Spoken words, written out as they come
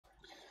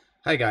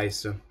Hi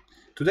guys,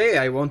 today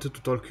I wanted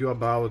to talk to you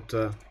about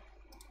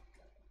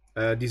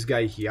this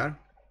guy here,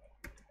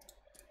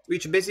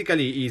 which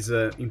basically is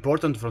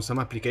important for some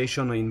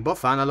application in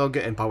both analog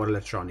and power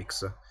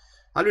electronics.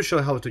 I will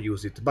show how to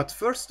use it, but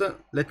first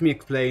let me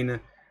explain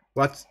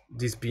what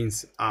these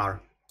pins are.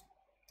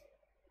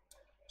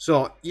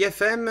 So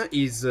EFM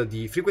is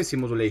the frequency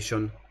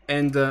modulation,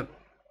 and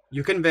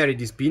you can vary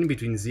this pin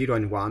between 0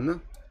 and 1,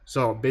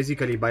 so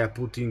basically by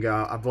putting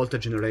a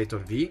voltage generator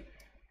V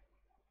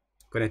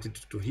connected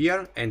to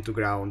here and to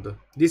ground.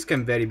 This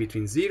can vary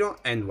between 0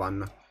 and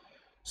 1.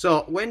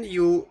 So when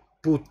you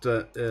put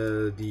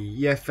the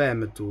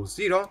EFM to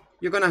 0,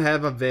 you're gonna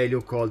have a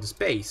value called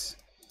space.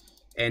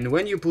 And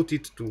when you put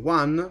it to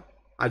 1,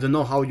 I don't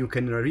know how you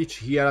can reach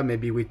here,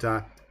 maybe with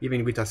a,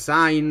 even with a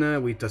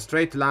sine, with a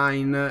straight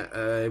line,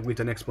 with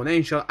an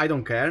exponential, I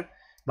don't care.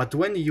 But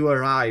when you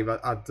arrive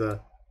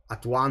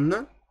at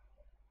 1,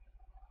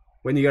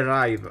 when you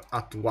arrive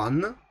at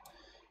 1,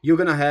 you're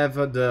gonna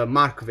have the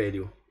mark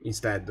value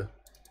instead.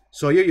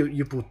 So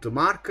you put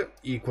mark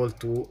equal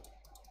to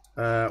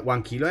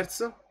 1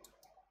 kHz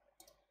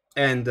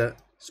and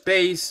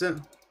space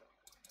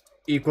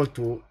equal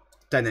to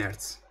 10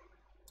 Hz.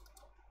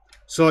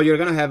 So you're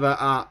gonna have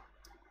a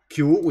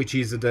Q, which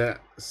is the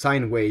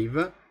sine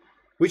wave,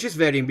 which is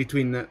varying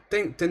between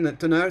 10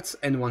 Hz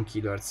and 1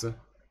 kHz.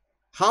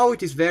 How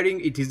it is varying,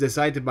 it is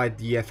decided by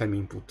the FM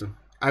input.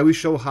 I will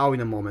show how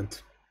in a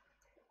moment.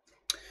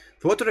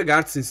 For what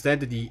regards instead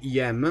the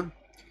EM,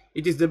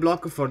 it is the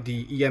block for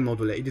the EM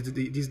modulation.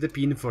 It is the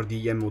pin for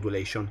the EM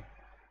modulation.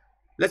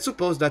 Let's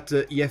suppose that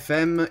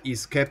EFM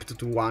is kept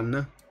to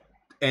 1,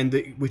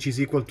 and which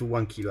is equal to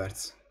 1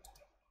 kHz.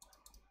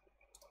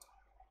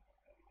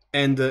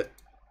 And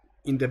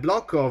in the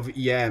block of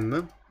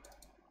EM,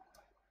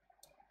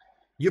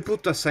 you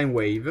put a sine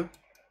wave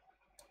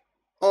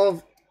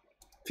of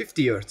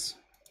 50 Hz.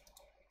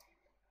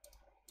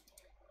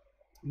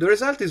 The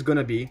result is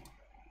gonna be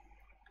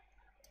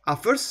a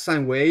first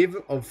sine wave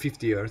of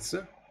 50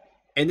 Hz,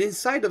 and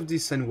inside of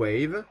this sine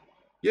wave,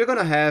 you're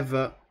gonna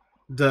have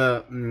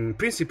the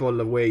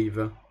principal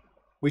wave,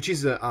 which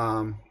is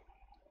your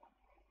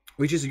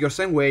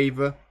sine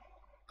wave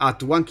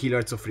at 1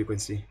 kHz of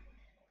frequency.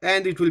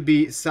 And it will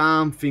be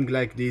something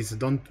like this.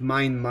 Don't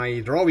mind my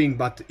drawing,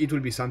 but it will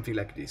be something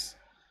like this.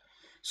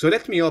 So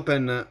let me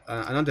open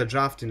another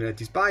draft in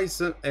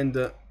LTSPICE,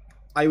 and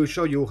I will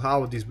show you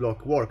how this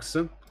block works,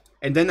 and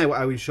then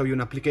I will show you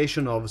an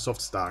application of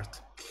soft start.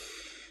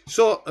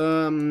 So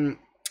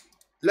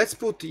let's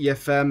put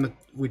EFM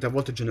with a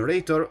voltage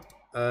generator,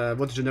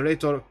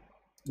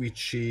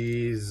 which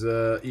is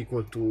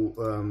equal to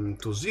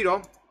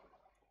 0,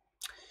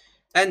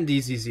 and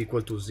this is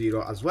equal to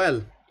 0 as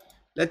well.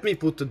 Let me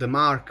put the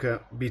mark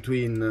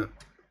between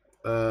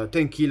 10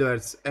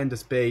 kHz and the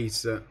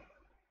space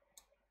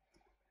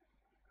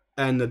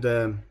and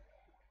the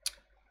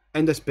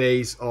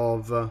space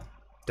of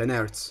 10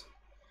 Hz.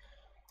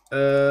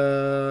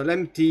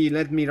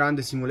 Let me run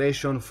the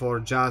simulation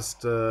for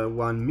just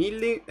 1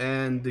 milli,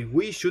 and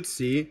we should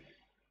see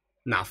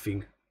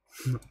nothing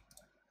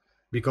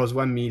because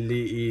 1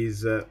 milli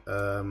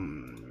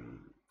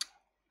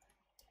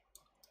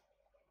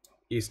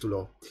is too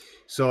low.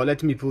 So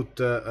let me put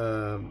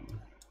 10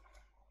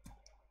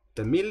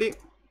 milli.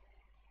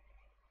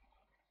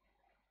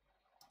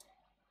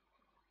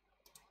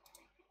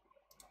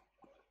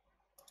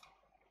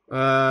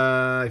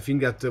 I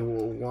think that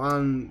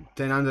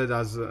 1000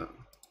 has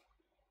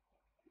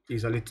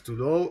is a little too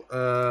low.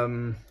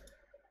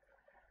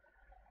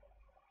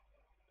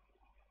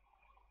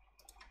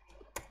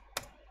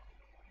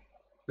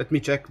 Let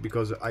me check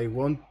because I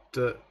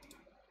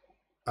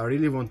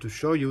really want to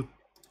show you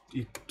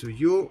it to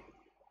you.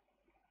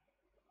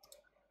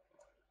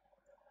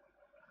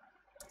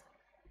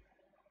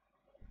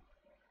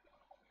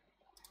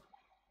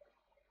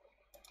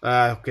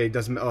 Okay, it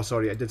doesn't. Oh,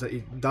 sorry,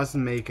 it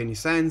doesn't make any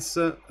sense.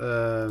 Sorry.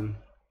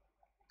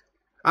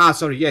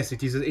 Yes,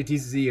 it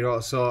is 0.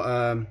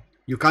 So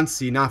you can't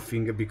see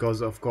nothing because,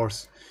 of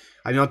course,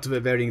 I'm not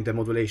varying the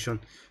modulation.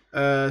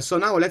 So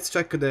now let's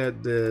check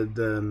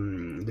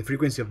the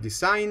frequency of this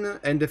sine,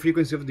 and the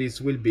frequency of this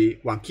will be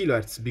 1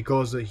 kHz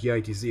because here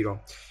it is 0.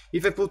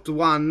 If I put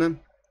 1,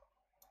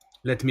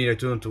 let me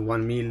return to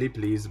 1 milli,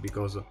 please,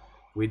 because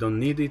we don't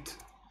need it.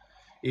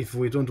 If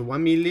we turn to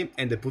 1 milli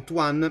and I put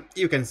 1,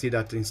 you can see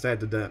that instead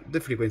the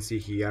frequency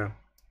here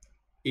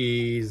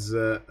is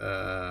 10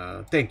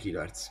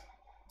 kHz,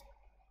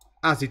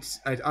 as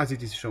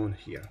it is shown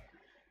here.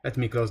 Let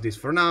me close this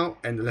for now,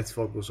 and let's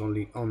focus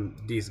only on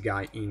this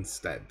guy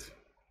instead.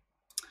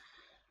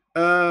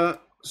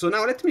 So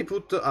now let me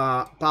put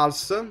a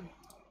pulse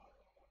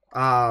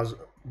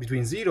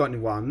between 0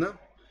 and 1,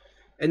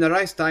 and a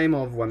rise time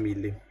of 1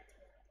 milli.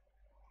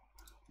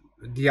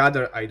 The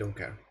other I don't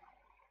care.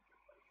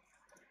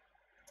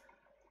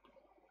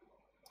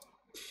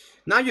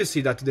 Now you see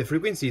that the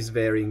frequency is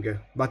varying,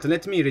 but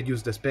let me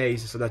reduce the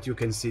space so that you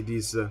can see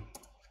this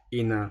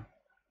in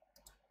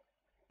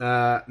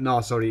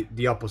no, sorry,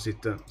 the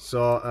opposite.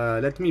 So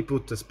let me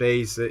put the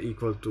space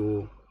equal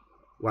to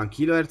 1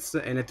 kHz,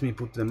 and let me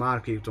put the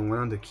market on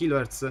 100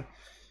 kHz,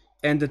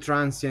 and the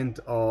transient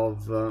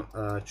of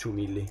 2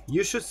 milli.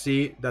 You should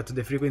see that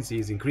the frequency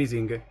is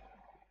increasing.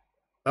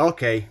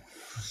 Okay,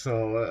 so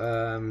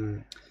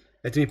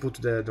let me put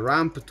the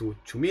ramp to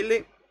 2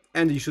 milli,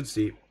 and you should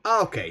see.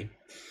 Okay,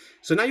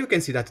 so now you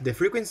can see that the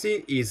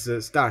frequency is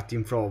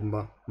starting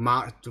from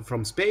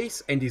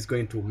space and is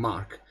going to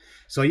mark.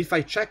 So if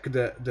I check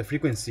the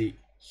frequency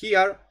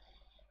here,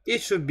 it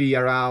should be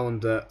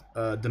around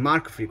the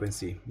mark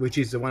frequency, which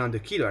is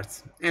 100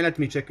 kHz. And let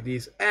me check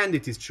this, and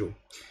it is true,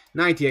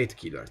 98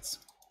 kHz.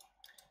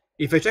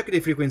 If I check the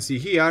frequency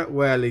here,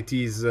 well, it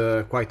is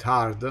quite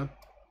hard.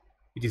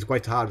 It is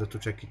quite hard to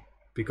check it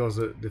because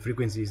the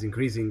frequency is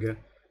increasing.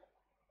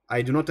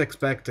 I do not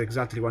expect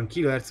exactly 1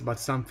 kHz, but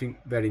something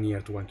very near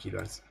to 1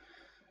 kHz.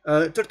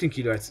 13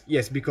 kHz,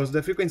 yes, because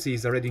the frequency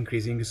is already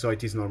increasing, so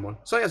it is normal.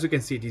 So as you can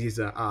see, this is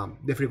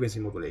the frequency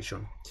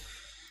modulation.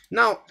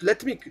 Now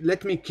let me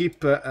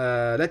keep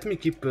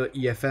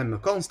EFM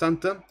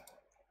constant to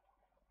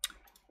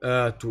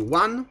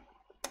 1.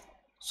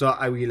 So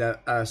I will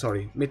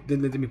sorry, let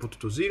me put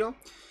to 0,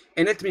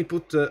 and let me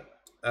put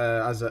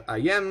as I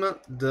am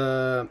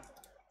the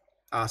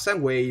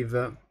sine wave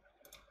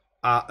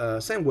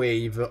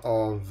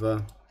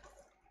of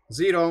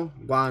 0,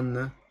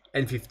 1,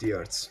 and 50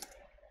 Hz.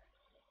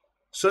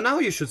 So now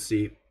you should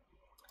see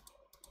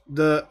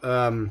the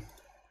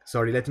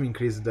sorry, let me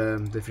increase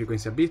the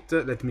frequency a bit.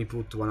 Let me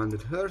put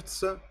 100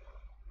 Hz.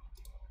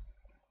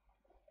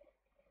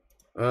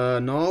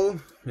 No,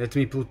 let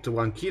me put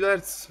 1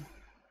 kHz.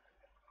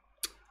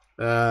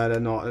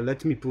 No,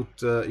 let me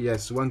put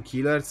yes, 1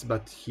 kHz,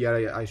 but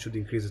here I should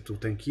increase it to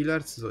 10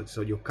 kHz,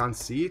 so you can't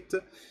see it.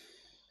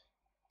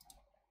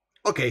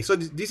 Okay, so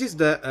this is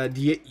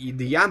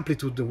the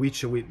amplitude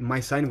which my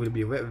sine will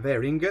be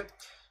varying,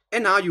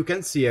 and now you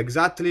can see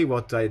exactly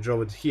what I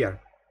drew here.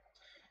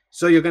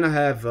 So you're gonna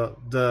have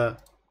the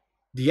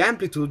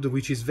amplitude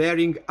which is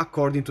varying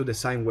according to the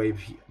sine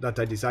wave that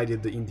I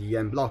decided in the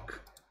EM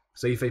block.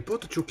 So if I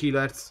put 2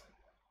 kHz,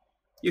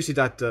 you see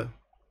that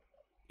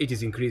it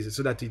is increased,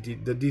 so that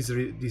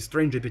this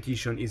strange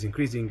repetition is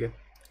increasing.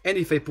 And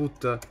if I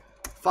put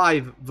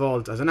 5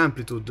 volts as an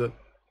amplitude,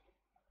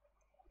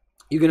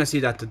 you're gonna see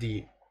that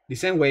the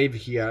sine wave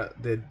here,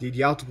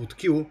 the output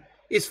Q,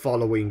 is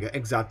following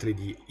exactly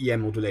the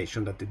EM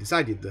modulation that they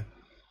decided.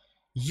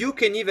 You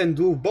can even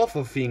do both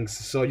of things,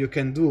 so you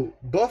can do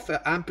both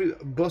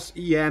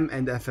EM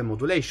and FM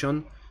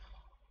modulation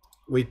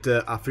with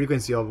a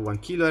frequency of 1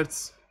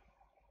 kHz.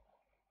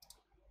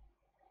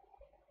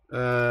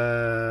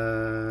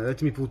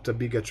 Let me put a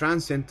bigger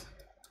transient,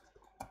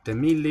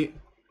 10 milli,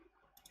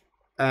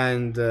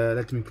 and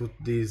let me put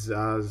this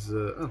as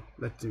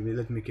let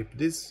me keep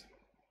this.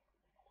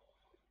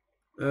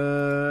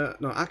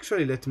 No,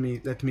 actually, let me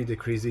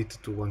decrease it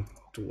to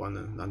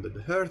 100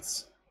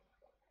 Hz.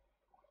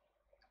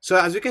 So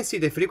as you can see,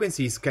 the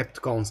frequency is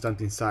kept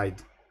constant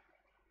inside,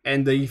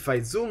 and if I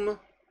zoom,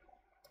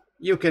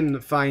 you can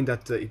find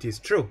that it is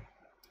true,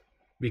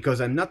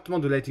 because I'm not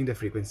modulating the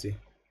frequency.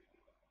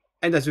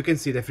 And as you can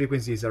see, the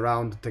frequency is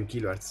around 10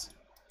 kHz.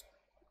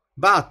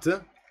 But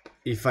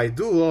if I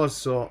do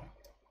also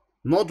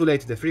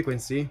modulate the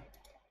frequency,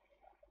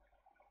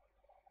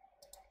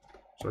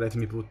 so let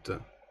me put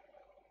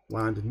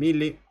 100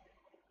 milli.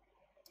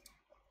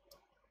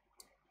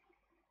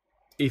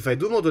 If I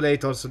do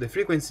modulate also the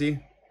frequency,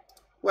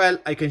 well,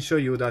 I can show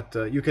you that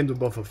you can do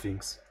both of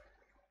things.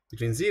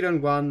 Between 0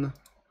 and 1,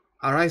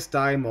 a rise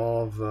time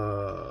of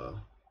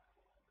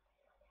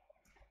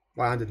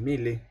 100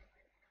 milli.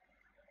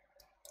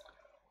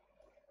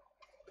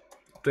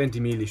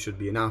 20 milli should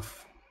be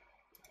enough.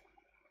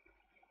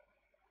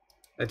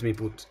 Let me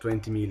put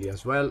 20 milli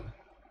as well.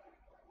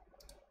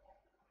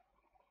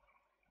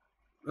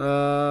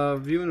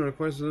 Viewing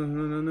requires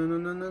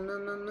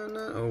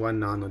no, 1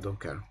 nano, don't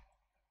care.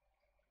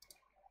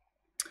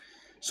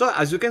 So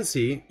as you can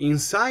see,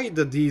 inside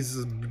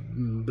this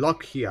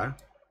block here,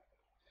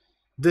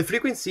 the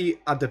frequency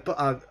at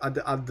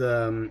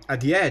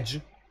the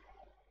edge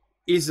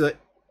is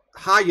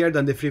higher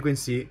than the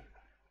frequency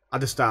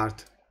at the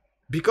start,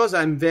 because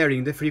I'm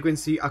varying the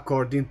frequency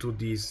according to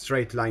this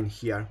straight line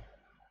here.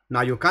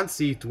 Now you can't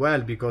see it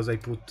well because I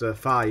put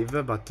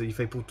 5, but if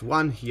I put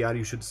 1 here,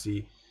 you should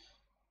see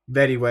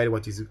very well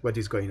what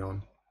is going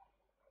on.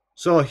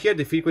 So here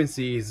the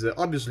frequency is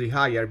obviously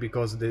higher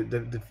because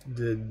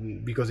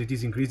because it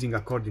is increasing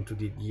according to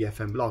the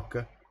FM block,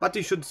 but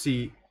you should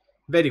see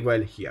very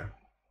well here.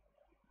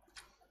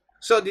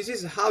 So this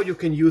is how you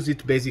can use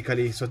it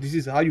basically. So this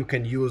is how you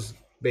can use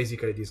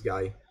basically this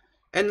guy.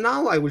 And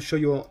now I will show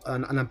you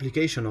an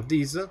application of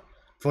this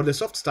for the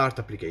soft start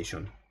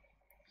application.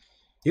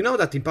 You know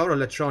that in power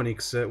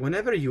electronics,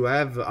 whenever you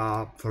have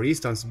for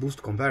instance,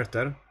 boost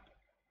converter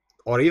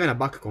or even a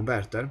buck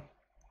converter,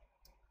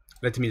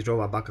 let me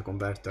draw a buck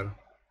converter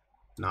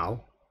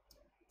now.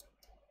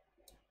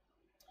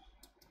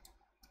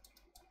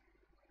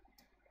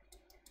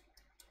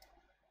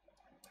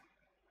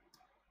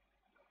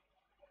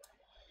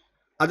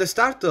 At the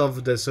start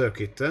of the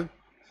circuit,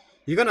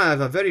 you're gonna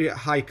have a very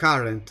high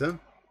current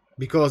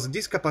because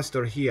this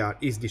capacitor here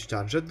is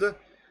discharged,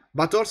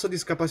 but also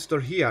this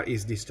capacitor here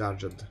is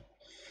discharged.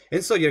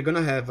 And so you're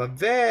gonna have a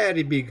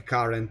very big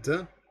current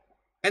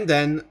and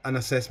then an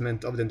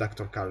assessment of the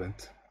inductor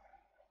current.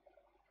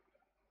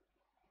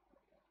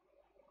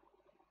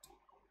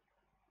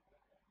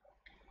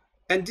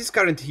 And this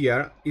current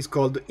here is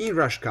called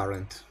inrush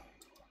current.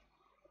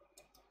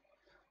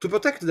 To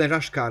protect the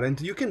rush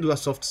current, you can do a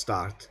soft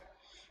start,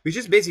 which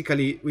is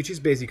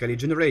basically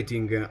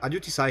generating a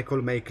duty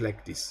cycle make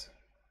like this.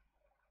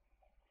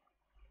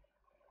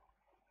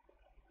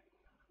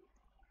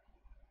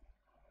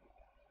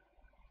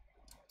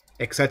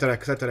 Etc,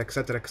 etc,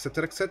 etc,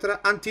 etc, etc,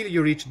 until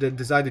you reach the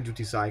desired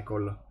duty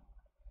cycle.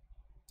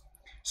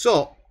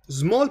 So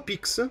small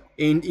peaks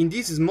in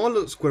this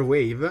small square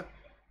wave,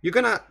 you're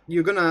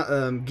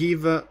gonna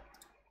give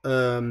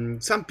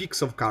some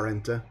peaks of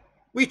current,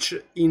 which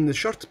in a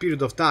short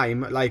period of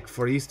time, like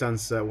for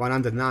instance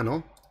 100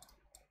 nano,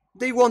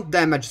 they won't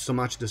damage so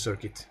much the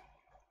circuit.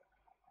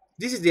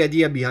 This is the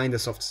idea behind the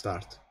soft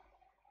start.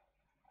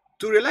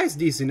 To realize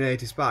this in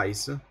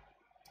LTSPICE,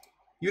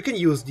 you can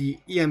use the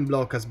EM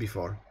block as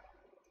before.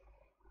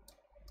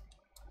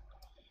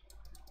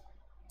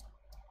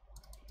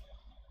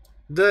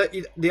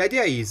 The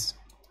idea is,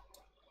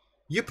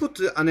 you put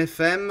an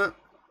FM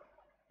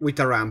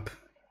with a ramp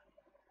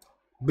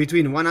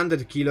between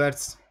 100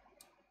 kHz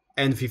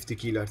and 50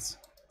 kHz,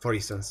 for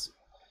instance.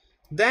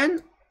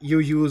 Then you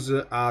use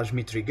a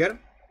Schmitt trigger,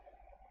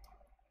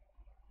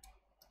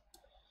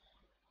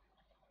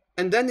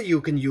 and then you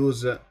can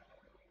use,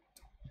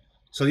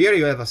 so here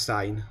you have a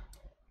sine,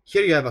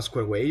 here you have a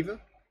square wave,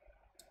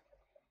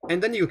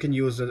 and then you can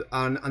use an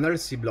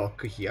RC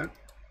block here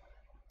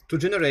to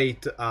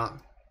generate a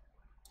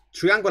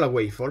triangular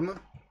waveform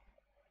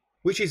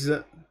which is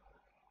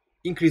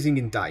increasing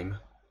in time,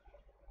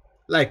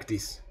 like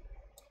this.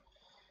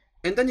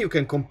 And then you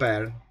can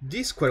compare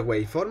this square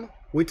waveform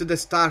with the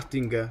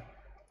starting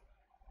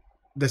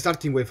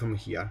waveform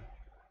here.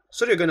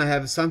 So you're gonna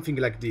have something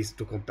like this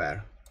to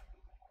compare.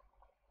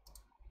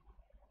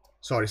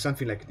 Sorry,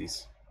 something like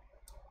this.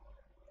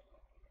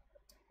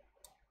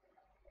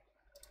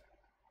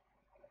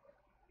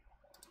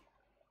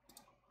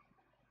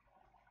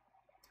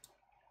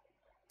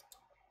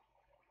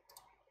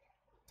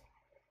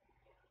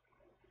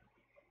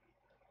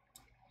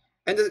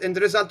 And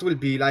the result will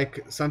be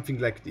like something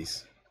like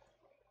this.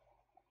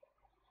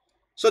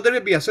 So there will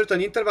be a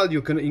certain interval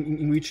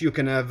in which you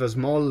can have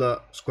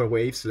small square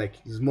waves, like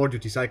small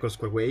duty cycle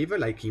square wave,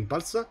 like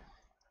impulse,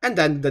 and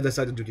then the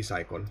decided duty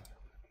cycle.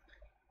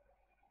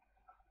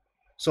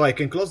 So I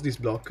can close this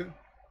block,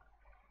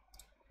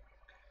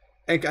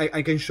 and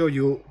I can show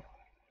you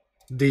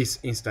this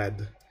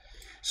instead.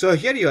 So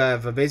here you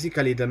have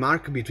basically the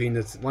mark between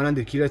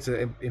 100 kHz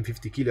and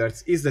 50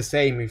 kHz is the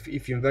same.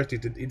 If you invert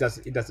it,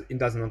 it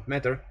does not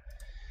matter.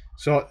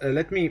 So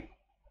let me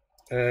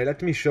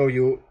show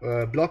you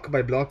block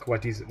by block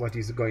what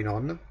is going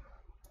on.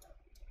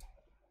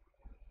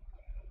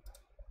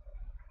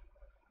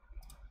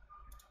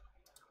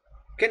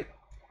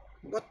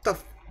 What the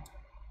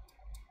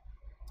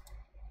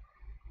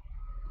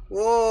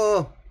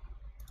whoa,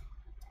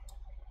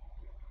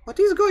 what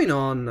is going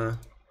on?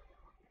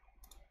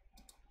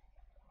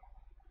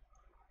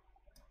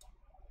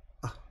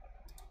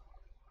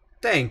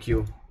 Thank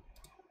you.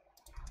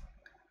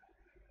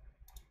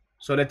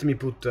 So let me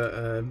put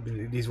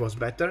this was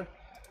better.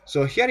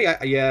 So here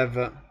I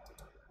have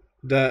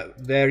the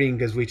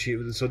varying switch,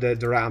 so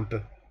the ramp.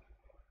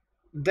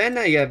 Then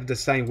I have the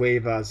sine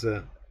wave as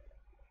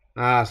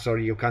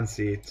sorry, you can't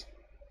see it.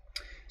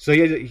 So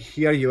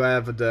here you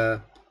have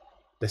the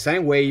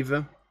sine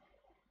wave.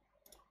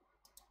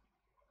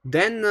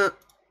 Then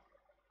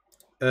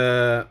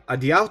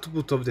at the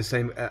output of the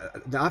same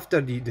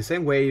after the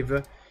sine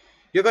wave,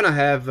 you're gonna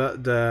have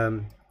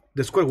the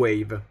square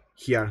wave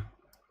here.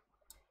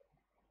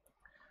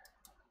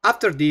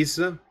 After this,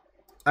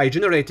 I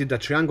generated a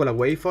triangular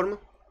waveform,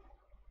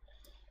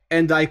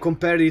 and I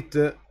compared it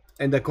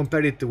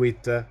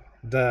with the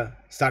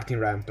starting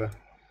ramp.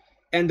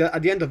 And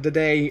at the end of the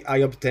day, I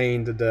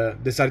obtained the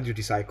desired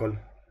duty cycle.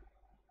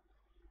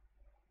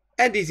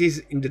 And this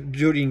is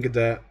during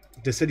the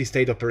steady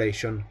state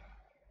operation.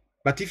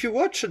 But if you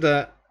watch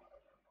the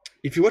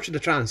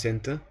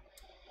transient,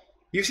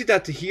 you see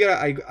that here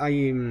I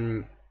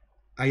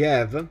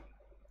have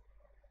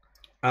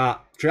a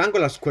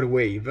triangular square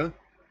wave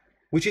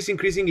which is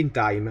increasing in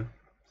time,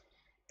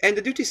 and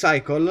the duty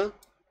cycle,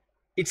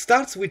 it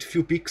starts with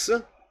few peaks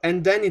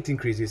and then it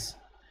increases.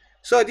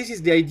 So this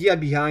is the idea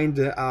behind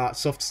a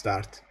soft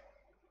start.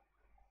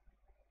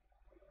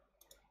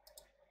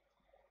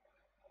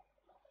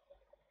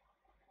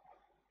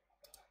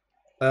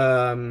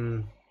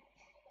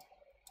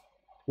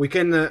 We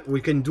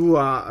can do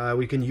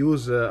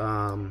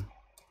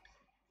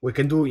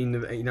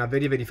in a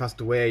very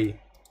fast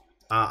way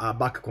a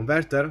buck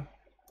converter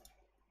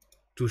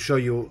to show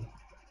you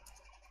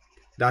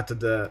that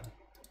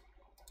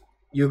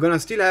you're gonna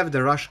still have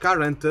the rush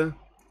current,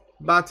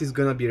 but it's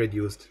gonna be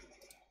reduced.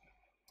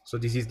 So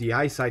this is the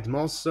high side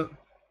MOS.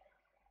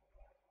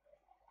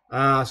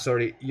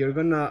 Sorry, you're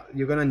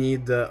gonna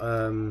need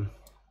to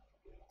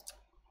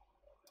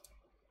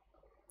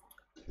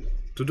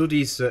do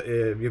this.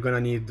 You're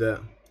gonna need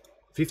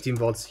 15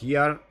 volts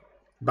here,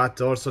 but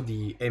also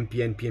the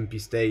NPN PNP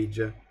stage.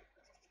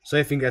 So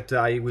I think that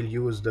I will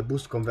use the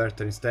boost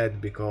converter instead,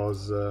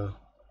 because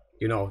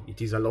you know,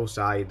 it is a low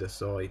side,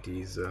 so it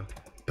is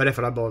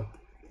preferable.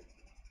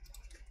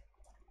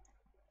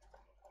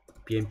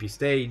 PNP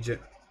stage.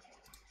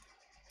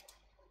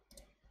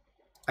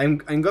 I'm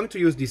going to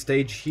use this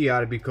stage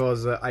here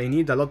because I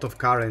need a lot of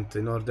current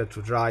in order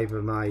to drive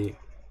my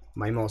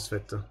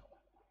MOSFET.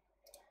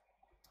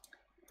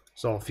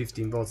 So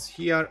 15 volts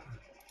here.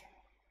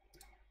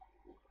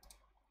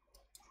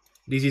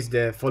 This is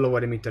the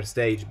follower emitter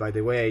stage, by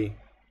the way.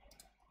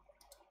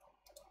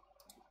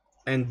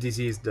 And this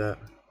is the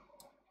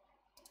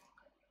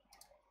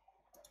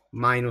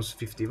minus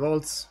 50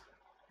 volts.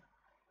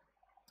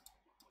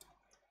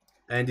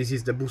 And this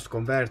is the boost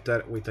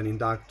converter with an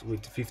induct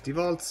with 50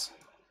 volts.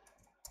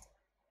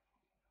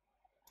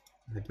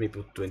 Let me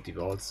put 20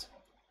 volts.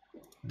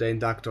 The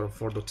inductor of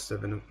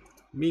 4.7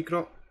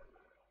 micro.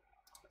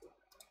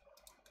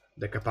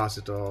 The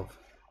capacitor of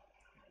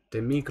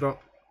 10 micro.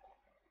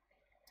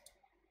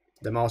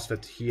 The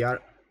MOSFET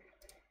here.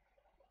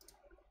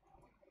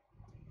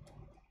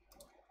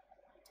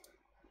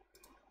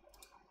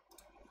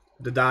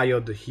 The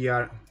diode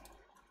here.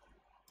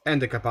 And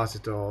the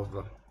capacitor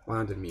of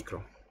 100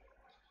 micro.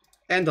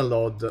 And a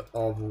load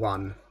of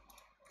 1.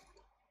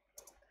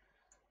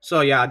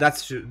 So yeah, that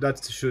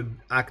should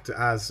act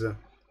as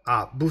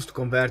a boost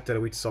converter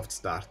with soft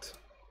start.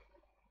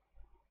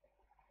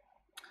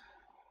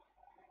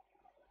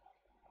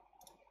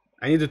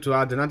 I needed to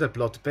add another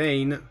plot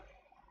pane.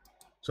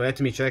 So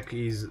let me check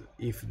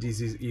if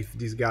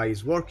this guy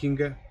is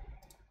working.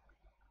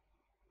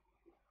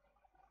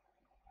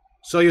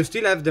 So you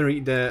still have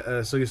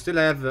so you still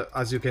have,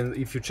 as you can,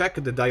 if you check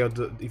the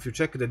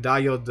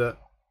diode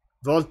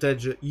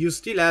voltage, you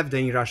still have the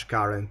inrush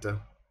current.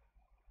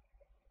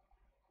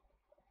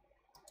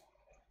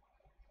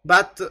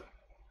 But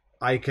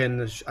I can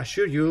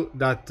assure you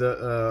that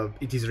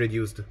it is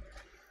reduced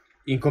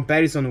in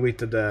comparison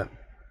with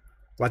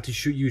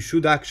what you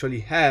should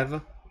actually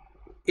have.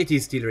 It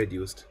is still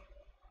reduced.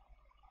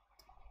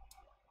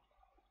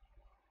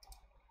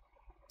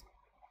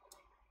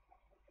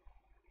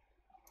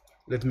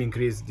 Let me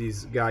increase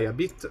this guy a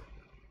bit.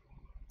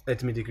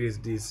 Let me decrease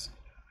this.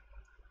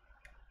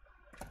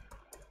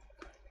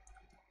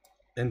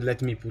 And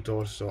let me put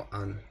also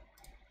an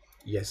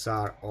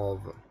ESR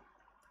of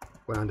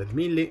 100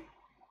 milli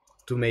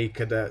to make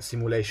the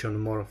simulation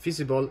more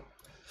feasible.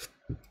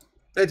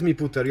 Let me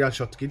put a real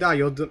Schottky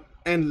diode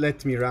and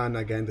let me run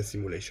again the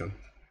simulation.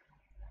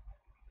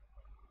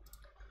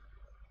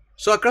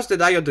 So across the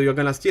diode you're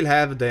gonna still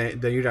have the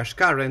inrush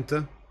current,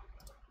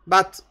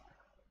 but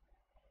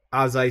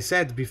as I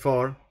said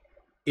before,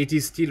 it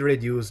is still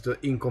reduced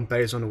in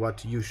comparison to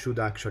what you should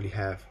actually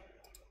have.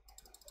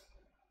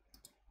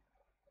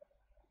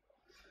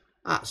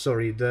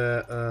 Sorry,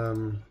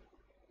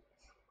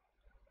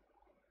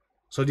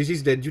 so this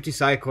is the duty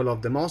cycle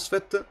of the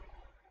MOSFET.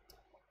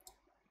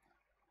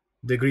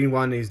 The green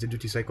one is the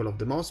duty cycle of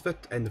the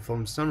MOSFET, and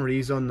for some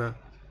reason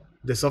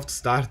the soft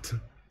start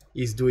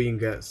is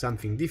doing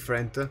something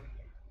different,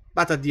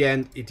 but at the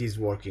end it is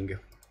working.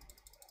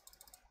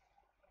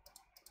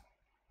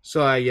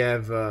 So I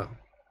have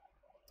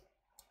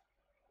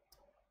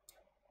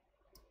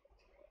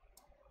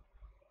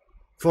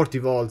 40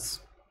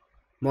 volts,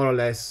 more or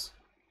less.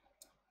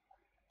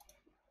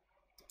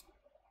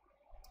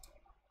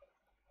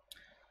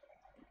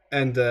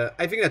 And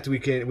I think that we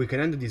can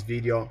end this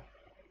video,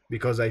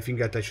 because I think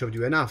that I showed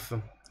you enough.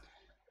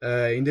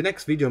 In the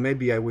next video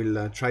maybe I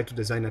will try to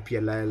design a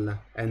PLL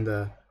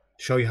and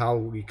show you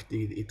how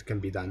it can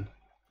be done.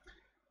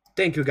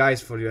 Thank you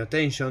guys for your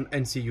attention,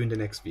 and see you in the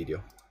next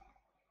video.